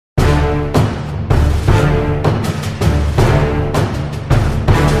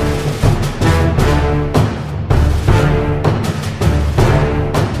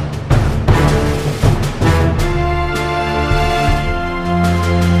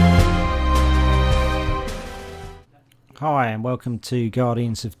Hi and welcome to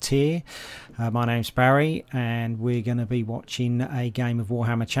Guardians of Tyr. My name's Barry and we're going to be watching a game of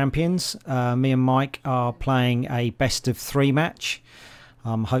Warhammer Champions. Me and Mike are playing a best of 3 match.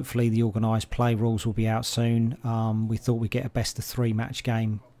 Hopefully the organised play rules will be out soon. We thought we'd get a best of 3 match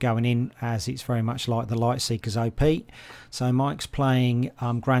game going in, as it's very much like the Lightseekers OP. So Mike's playing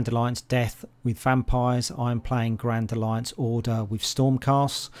Grand Alliance Death with Vampires. I'm playing Grand Alliance Order with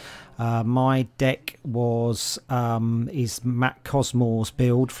Stormcast. My deck is Matt Cosmore's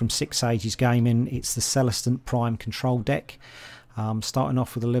build from Six Sages Gaming. It's the Celestant Prime control deck. Starting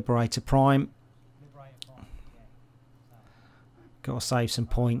off with the Liberator Prime. Got to save some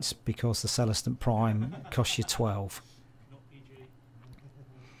points because the Celestant Prime costs you 12.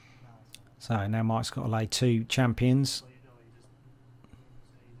 So now Mike's got to lay 2 champions.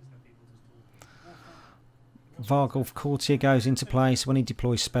 Vargulf Courtier goes into play, so when he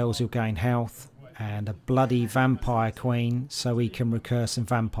deploys spells he'll gain health, and a bloody Vampire Queen so he can recur some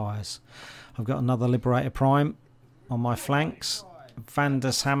vampires. I've got another Liberator Prime on my flanks.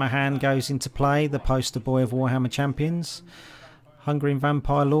 Vandus Hammerhand goes into play, the poster boy of Warhammer Champions. Hungering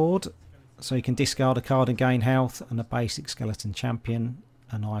Vampire Lord, so he can discard a card and gain health, and a basic Skeleton Champion,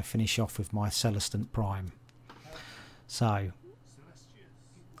 and I finish off with my Celestant Prime. So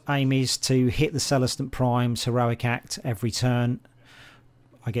aim is to hit the Celestant Prime's heroic act every turn.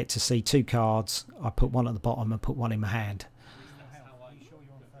 I get to see 2 cards. I put one at the bottom and put one in my hand.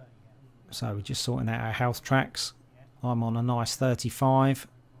 So we're just sorting out our health tracks. I'm on a nice 35.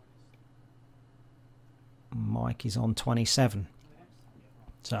 Mike is on 27.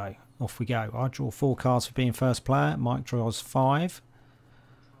 So off we go. I draw 4 cards for being first player. Mike draws 5.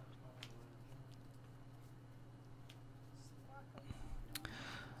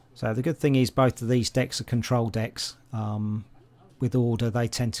 So the good thing is both of these decks are control decks. With Order they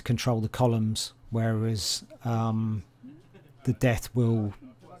tend to control the columns, whereas the Death will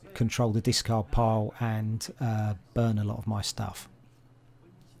control the discard pile and burn a lot of my stuff.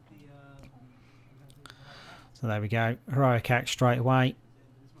 So there we go. Heroic act straight away.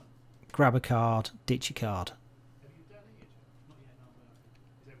 Grab a card, ditch a card.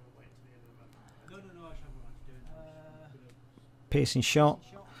 Piercing shot.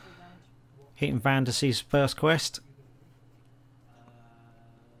 Hitting Vandus's first quest.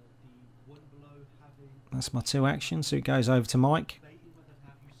 That's my 2 actions, so it goes over to Mike.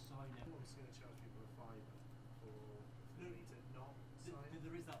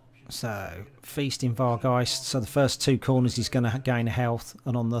 So, Feasting Vargeist. So the first 2 corners he's going to gain a health,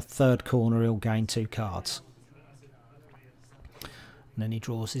 and on the 3rd corner he'll gain 2 cards. And then he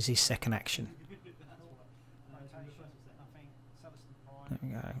draws as his second action. There we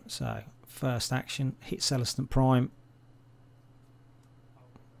go. So, first action, hit Celestant Prime.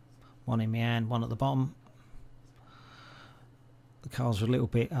 1 in my hand, 1 at the bottom. The cards are a little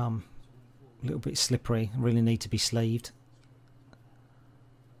bit slippery, really need to be sleeved.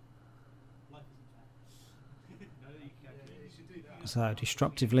 So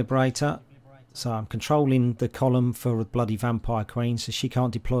Disruptive Liberator. So I'm controlling the column for the bloody Vampire Queen, so she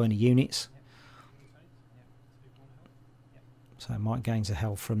can't deploy any units. So Mike gains a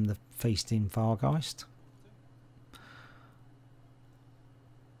health from the Feasting Vargeist.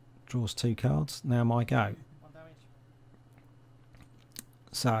 Draws 2 cards. Now my go.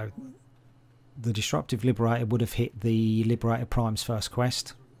 So the Disruptive Liberator would have hit the Liberator Prime's first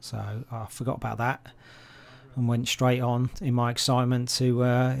quest. So I forgot about that. And went straight on in my excitement to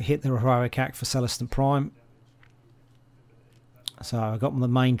hit the heroic act for Celestant Prime. So I got the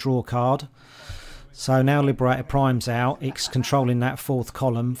main draw card. So now Liberator Prime's out. It's controlling that 4th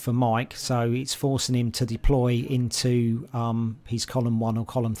column for Mike, so it's forcing him to deploy into his column 1 or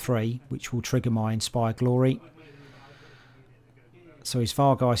column 3, which will trigger my Inspire Glory. So his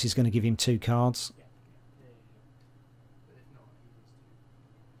Vargeist is going to give him 2 cards.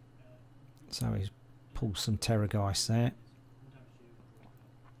 So he's pull some Terrorgeist there.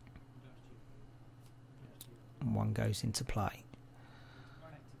 And 1 goes into play.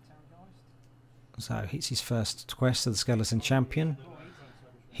 So hits his first quest of the Skeleton Champion.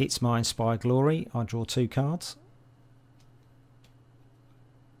 Hits my Inspired Glory. I draw 2 cards.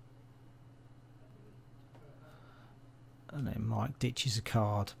 And then Mike ditches a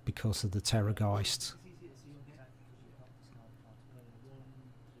card because of the Terrorgeist.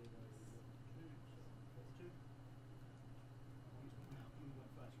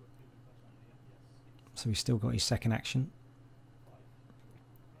 So he's still got his second action.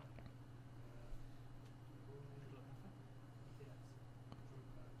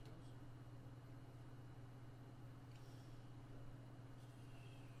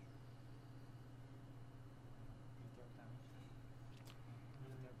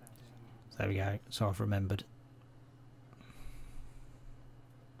 There we go. So I've remembered.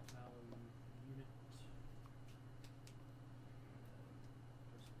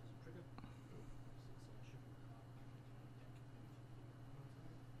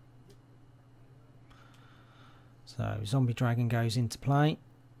 So Zombie Dragon goes into play.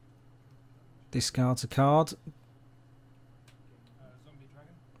 Discards a card.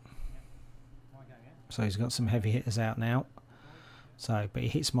 So he's got some heavy hitters out now. So, but he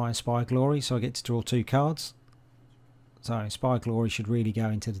hits my Inspire Glory, so I get to draw 2 cards. So Inspire Glory should really go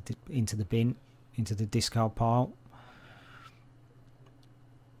into the bin, into the discard pile.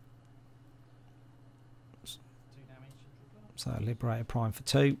 So Liberator Prime for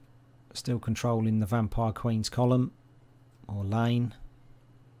 2. Still controlling the Vampire Queen's column or lane.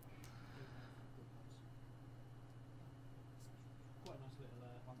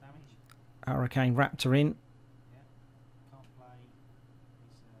 Hurricane Raptor in.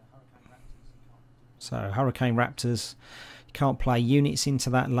 So Hurricane Raptors, you can't play units into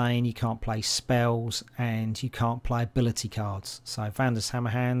that lane, you can't play spells, and you can't play ability cards. So Vander's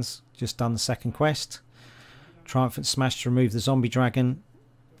Hammerhands just done the second quest. Triumphant Smash to remove the Zombie Dragon.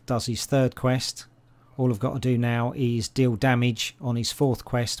 Does his third quest. All I've got to do now is deal damage on his fourth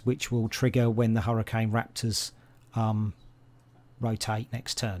quest, which will trigger when the Hurricane Raptors rotate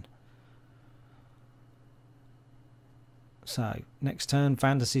next turn. So next turn,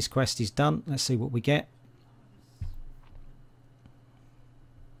 Vander's quest is done. Let's see what we get.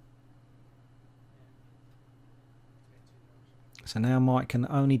 So now Mike can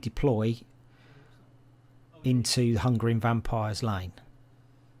only deploy into the Hungering Vampire's lane.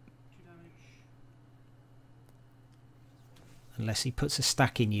 Unless he puts a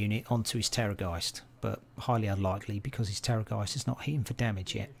stacking unit onto his Terrorgeist, but highly unlikely because his Terrorgeist is not hitting for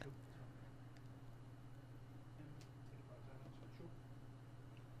damage yet.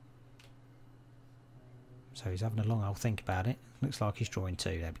 So he's having a long old think about it. Looks like he's drawing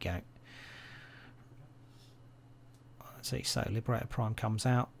 2. There we go. Let's see. So Liberator Prime comes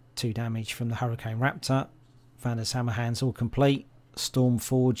out. 2 damage from the Hurricane Raptor. Vander's Hammerhands all complete.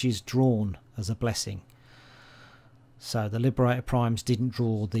 Stormforge is drawn as a blessing. So the Liberator Primes didn't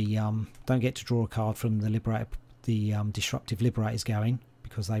draw the don't get to draw a card from the Liberator, the Disruptive Liberators going,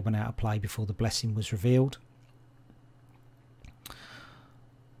 because they went out of play before the blessing was revealed.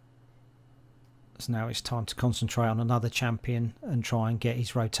 So now it's time to concentrate on another champion and try and get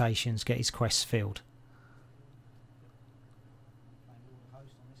his rotations, get his quests filled.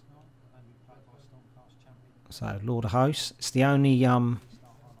 So Lord of Hosts, it's the only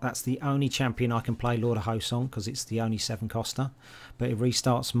that's the only champion I can play Lord of Hosts on, because it's the only 7-coster. But it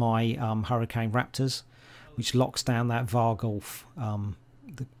restarts my Hurricane Raptors, which locks down that Vargulf,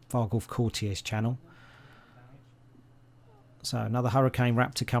 the Vargulf Courtier's channel. So another Hurricane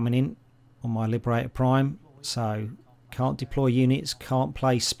Raptor coming in on my Liberator Prime. So can't deploy units, can't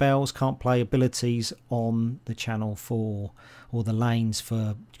play spells, can't play abilities on the channel for, or the lanes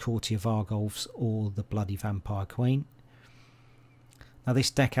for Courtier Vargulfs or the Bloody Vampire Queen. Now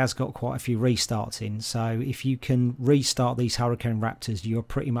this deck has got quite a few restarts in, so if you can restart these Hurricane Raptors, you're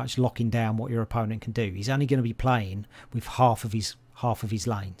pretty much locking down what your opponent can do. He's only going to be playing with half of his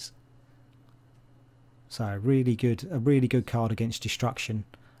lanes. So a really good card against destruction.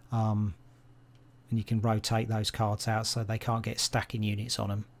 And you can rotate those cards out so they can't get stacking units on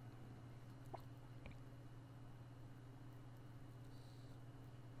them.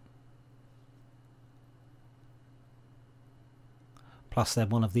 Plus they're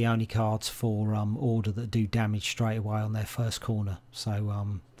one of the only cards for Order that do damage straight away on their first corner.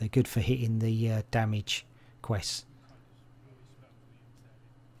 So they're good for hitting the damage quests.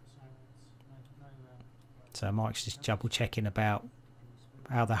 So Mike's just double checking about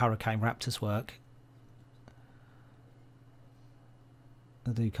how the Hurricane Raptors work.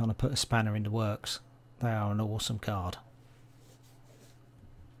 They do kind of put a spanner in the works. They are an awesome card.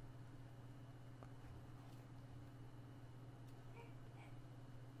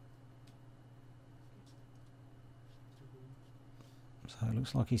 So it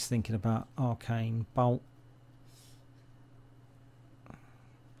looks like he's thinking about Arcane Bolt.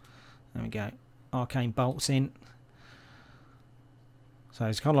 There we go. Arcane Bolt's in. So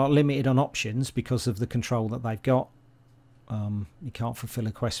it's kind of like limited on options because of the control that they've got. You can't fulfill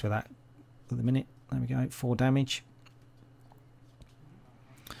a quest with that at the minute. There we go, 4 damage.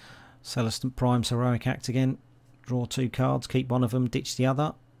 Celestant Prime's Heroic Act again. Draw 2 cards, keep one of them, ditch the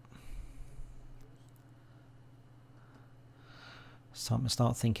other. It's time to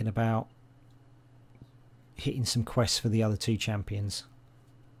start thinking about hitting some quests for the other 2 champions.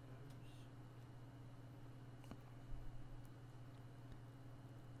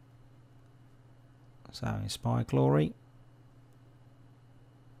 So Inspire Glory.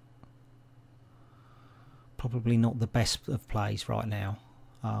 Probably not the best of plays right now.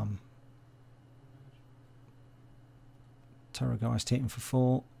 Terrorgeist hitting for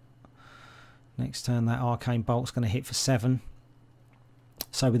 4. Next turn that Arcane Bolt's going to hit for 7.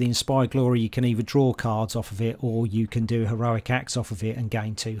 So with the Inspired Glory you can either draw cards off of it or you can do Heroic Acts off of it and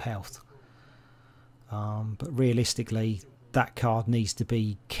gain 2 health. But realistically that card needs to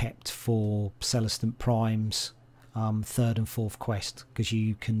be kept for Celestant Prime's 3rd and 4th quest, because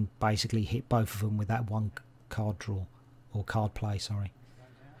you can basically hit both of them with that one card draw, or card play, sorry.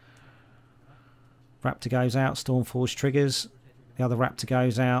 Raptor goes out, Stormforge triggers. The other Raptor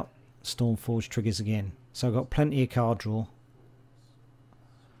goes out, Stormforge triggers again. So I've got plenty of card draw.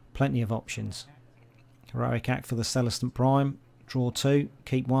 Plenty of options. Heroic Act for the Celestant Prime. Draw 2,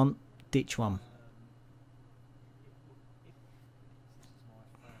 keep 1, ditch 1.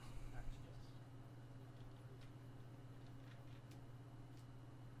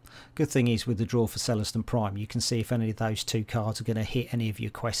 Good thing is with the draw for Celestant Prime, you can see if any of those 2 cards are going to hit any of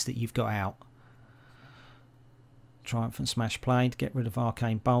your quests that you've got out. Triumphant Smash Blade, get rid of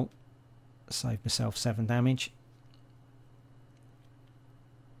Arcane Bolt, save myself 7 damage.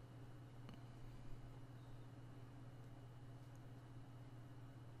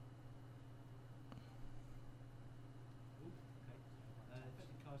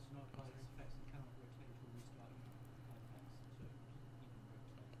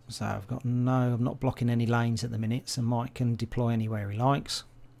 So I've got I'm not blocking any lanes at the minute, so Mike can deploy anywhere he likes.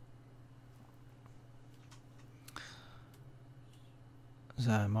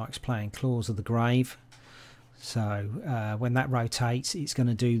 So Mike's playing Claws of the Grave. So when that rotates, it's going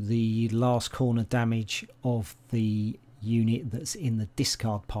to do the last corner damage of the unit that's in the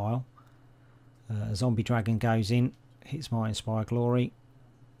discard pile. A Zombie Dragon goes in, hits my Inspire Glory.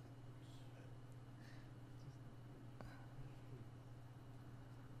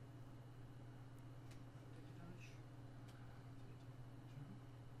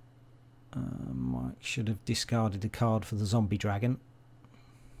 Mike should have discarded a card for the Zombie Dragon.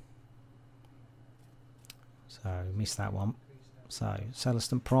 So missed that one. So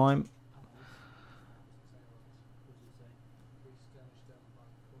Celestant Prime.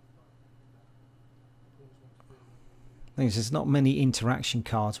 Thing is, there's not many interaction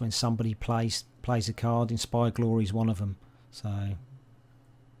cards when somebody plays a card. Inspired Glory is one of them. So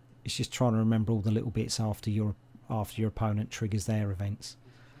it's just trying to remember all the little bits after your opponent triggers their events.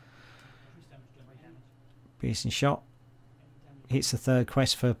 Piercing Shot hits the 3rd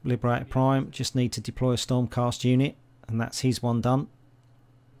quest for Liberator Prime. Just need to deploy a Stormcast unit, and that's his one done.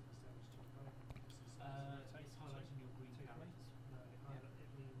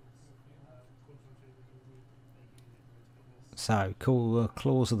 So cool.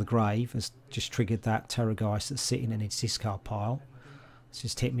 Claws of the Grave has just triggered that Terrorgeist that's sitting in its discard pile. It's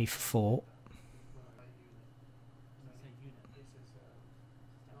just hit me for 4.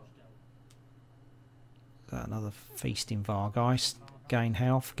 Another Feasting Vargeist. Gain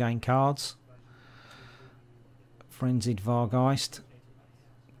health, gain cards. Frenzied Vargeist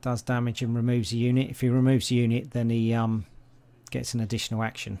does damage and removes a unit. If he removes a unit, then he gets an additional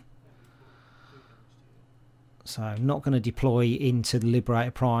action. So I'm not going to deploy into the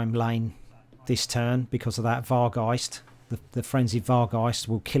Liberator Prime lane this turn because of that Vargeist. The Frenzied Vargeist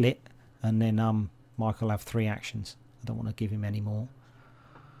will kill it, and then Mike will have 3 actions. I don't want to give him any more.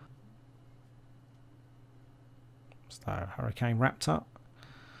 So Hurricane Raptor.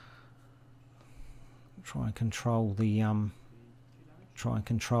 Try and control the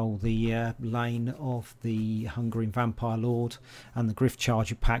lane of the Hungering Vampire Lord, and the Griff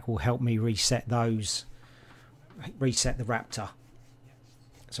Charger pack will help me reset the Raptor,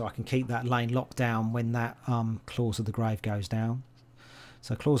 so I can keep that lane locked down when that Claws of the Grave goes down.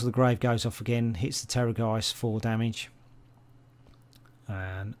 So Claws of the Grave goes off again, hits the Terrorgeist 4 damage,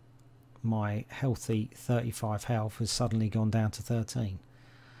 and my healthy 35 health has suddenly gone down to 13.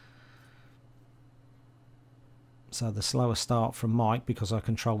 So the slower start from Mike, because I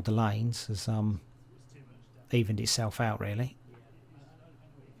controlled the lanes, has evened itself out really.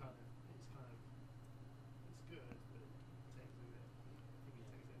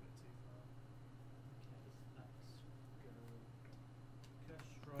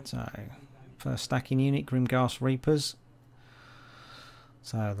 So first stacking unit, Grimghast Reapers.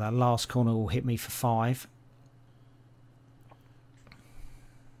 So that last corner will hit me for 5.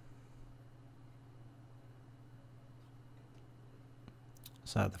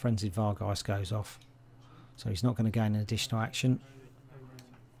 So the Frenzied Vargeist goes off. So he's not going to gain an additional action.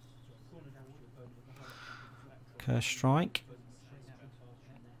 Curse Strike.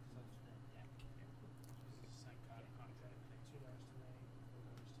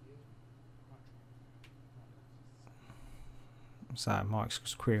 So Mike's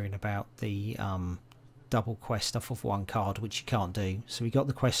was querying about the double quest off of one card, which you can't do. So he got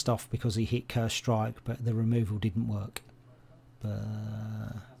the quest off because he hit Curse Strike, but the removal didn't work. But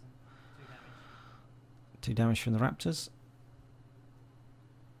 2 damage from the Raptors.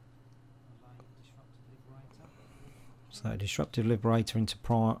 So Disruptive Liberator into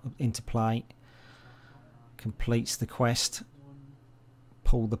play. Completes the quest.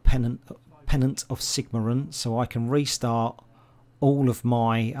 Pull the Pennant of Sigmar, so I can restart all of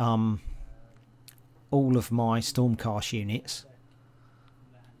my Stormcast units.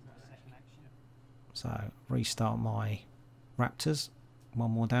 So restart my Raptors.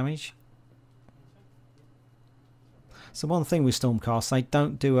 1 more damage. So one thing with Stormcast, they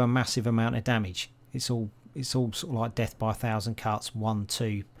don't do a massive amount of damage. It's all sort of like death by 1,000 cuts, 1,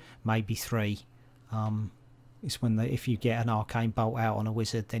 2, maybe 3. It's when if you get an arcane bolt out on a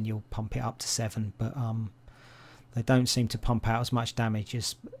wizard, then you'll pump it up to 7. But they don't seem to pump out as much damage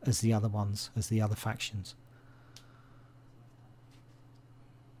as the other ones, as the other factions.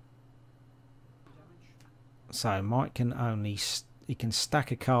 So Mike can he can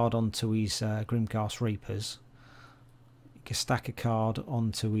stack a card onto his Grimghast Reapers. He can stack a card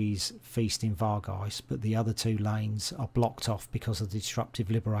onto his Feasting Vargeist, but the other 2 lanes are blocked off because of the Disruptive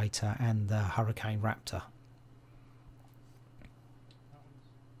Liberator and the Hurricane Raptor.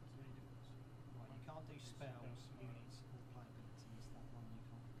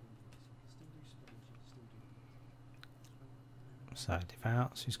 So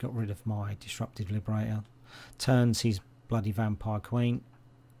Devout, so he's got rid of my Disruptive Liberator. Turns his bloody Vampire Queen.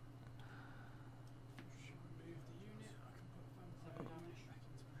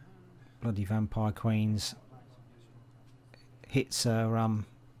 Bloody Vampire Queens hits her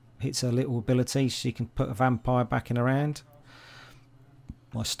little ability, so she can put a vampire back in her hand.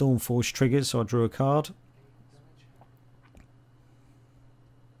 My Stormforge triggers, so I drew a card.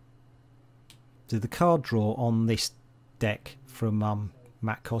 So the card draw on this deck from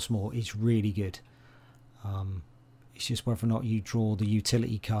Matt Cosmore is really good. It's just whether or not you draw the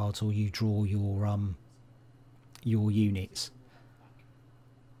utility cards or you draw your units.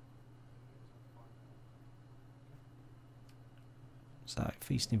 So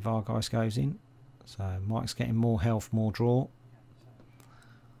Feasting Vargeist goes in. So Mike's getting more health, more draw.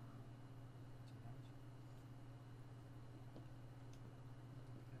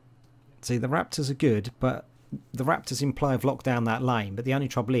 See, the Raptors are good, but the Raptors in play have locked down that lane. But the only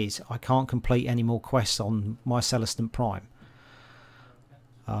trouble is I can't complete any more quests on my Celestant Prime.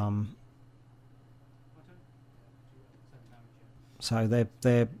 So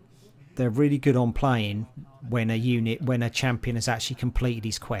they're really good on playing when a champion has actually completed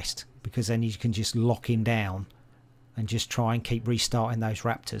his quest, because then you can just lock him down and just try and keep restarting those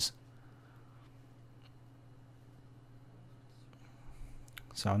Raptors.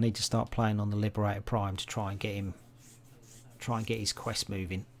 So I need to start playing on the Liberator Prime to try and get his quest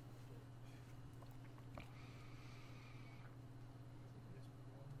moving.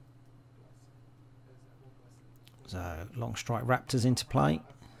 So Long Strike Raptors into play.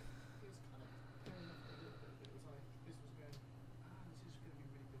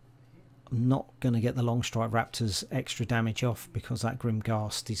 I'm not going to get the Long Strike Raptors extra damage off because that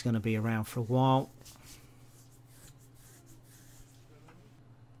Grimghast is going to be around for a while.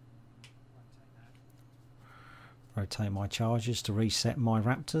 Rotate my charges to reset my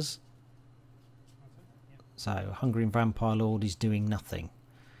Raptors. So Hungering Vampire Lord is doing nothing.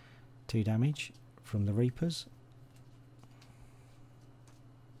 2 damage from the Reapers.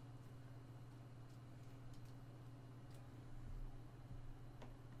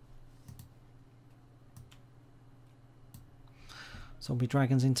 Zombie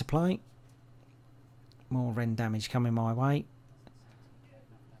Dragons into play. More Ren damage coming my way.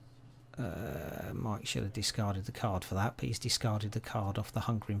 Mike should have discarded the card for that, but he's discarded the card off the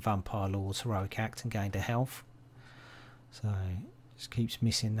Hungering Vampire Lord's Heroic Act and gained a health. So just keeps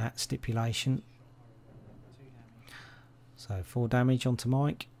missing that stipulation. So 4 damage onto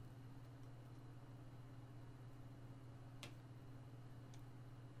Mike.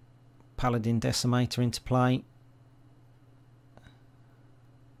 Paladin Decimator into play.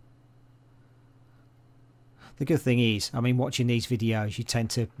 The good thing is, I mean, watching these videos, you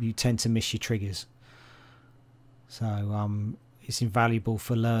tend to miss your triggers. So it's invaluable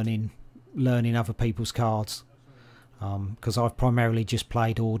for learning other people's cards. Because I've primarily just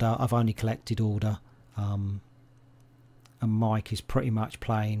played Order. I've only collected Order, and Mike is pretty much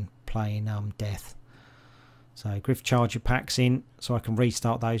playing Death. So Griff Charger packs in, so I can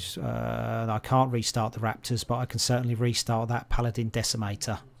restart those. I can't restart the Raptors, but I can certainly restart that Paladin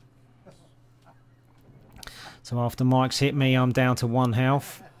Decimator. So after Mike's hit me, I'm down to 1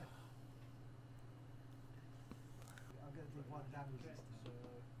 health.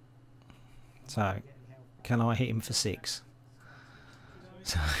 So, can I hit him for 6?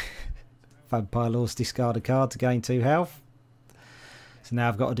 So, Vampire Lord's discard a card to gain 2 health. So now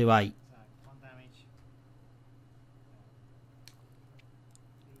I've got to do 8.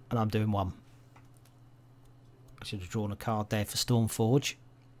 And I'm doing 1. I should have drawn a card there for Stormforge.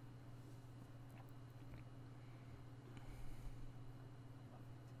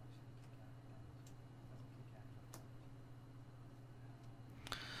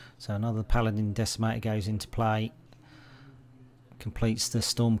 So another Paladin Decimator goes into play. Completes the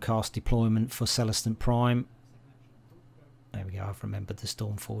Stormcast deployment for Celestant Prime. There we go, I've remembered the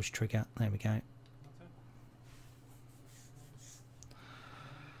Stormforge trigger. There we go.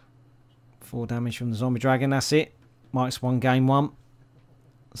 4 damage from the Zombie Dragon, that's it. Mike's won game 1.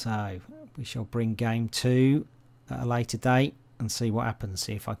 So we shall bring game 2 at a later date and see what happens,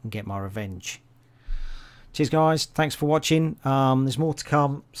 see if I can get my revenge. Cheers guys, thanks for watching. There's more to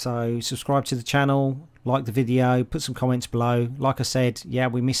come, so subscribe to the channel, like the video, put some comments below. Like I said, yeah,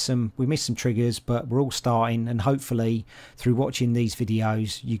 we missed some triggers, but we're all starting, and hopefully through watching these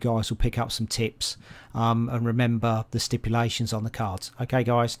videos you guys will pick up some tips and remember the stipulations on the cards. Okay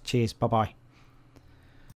guys, cheers, bye bye.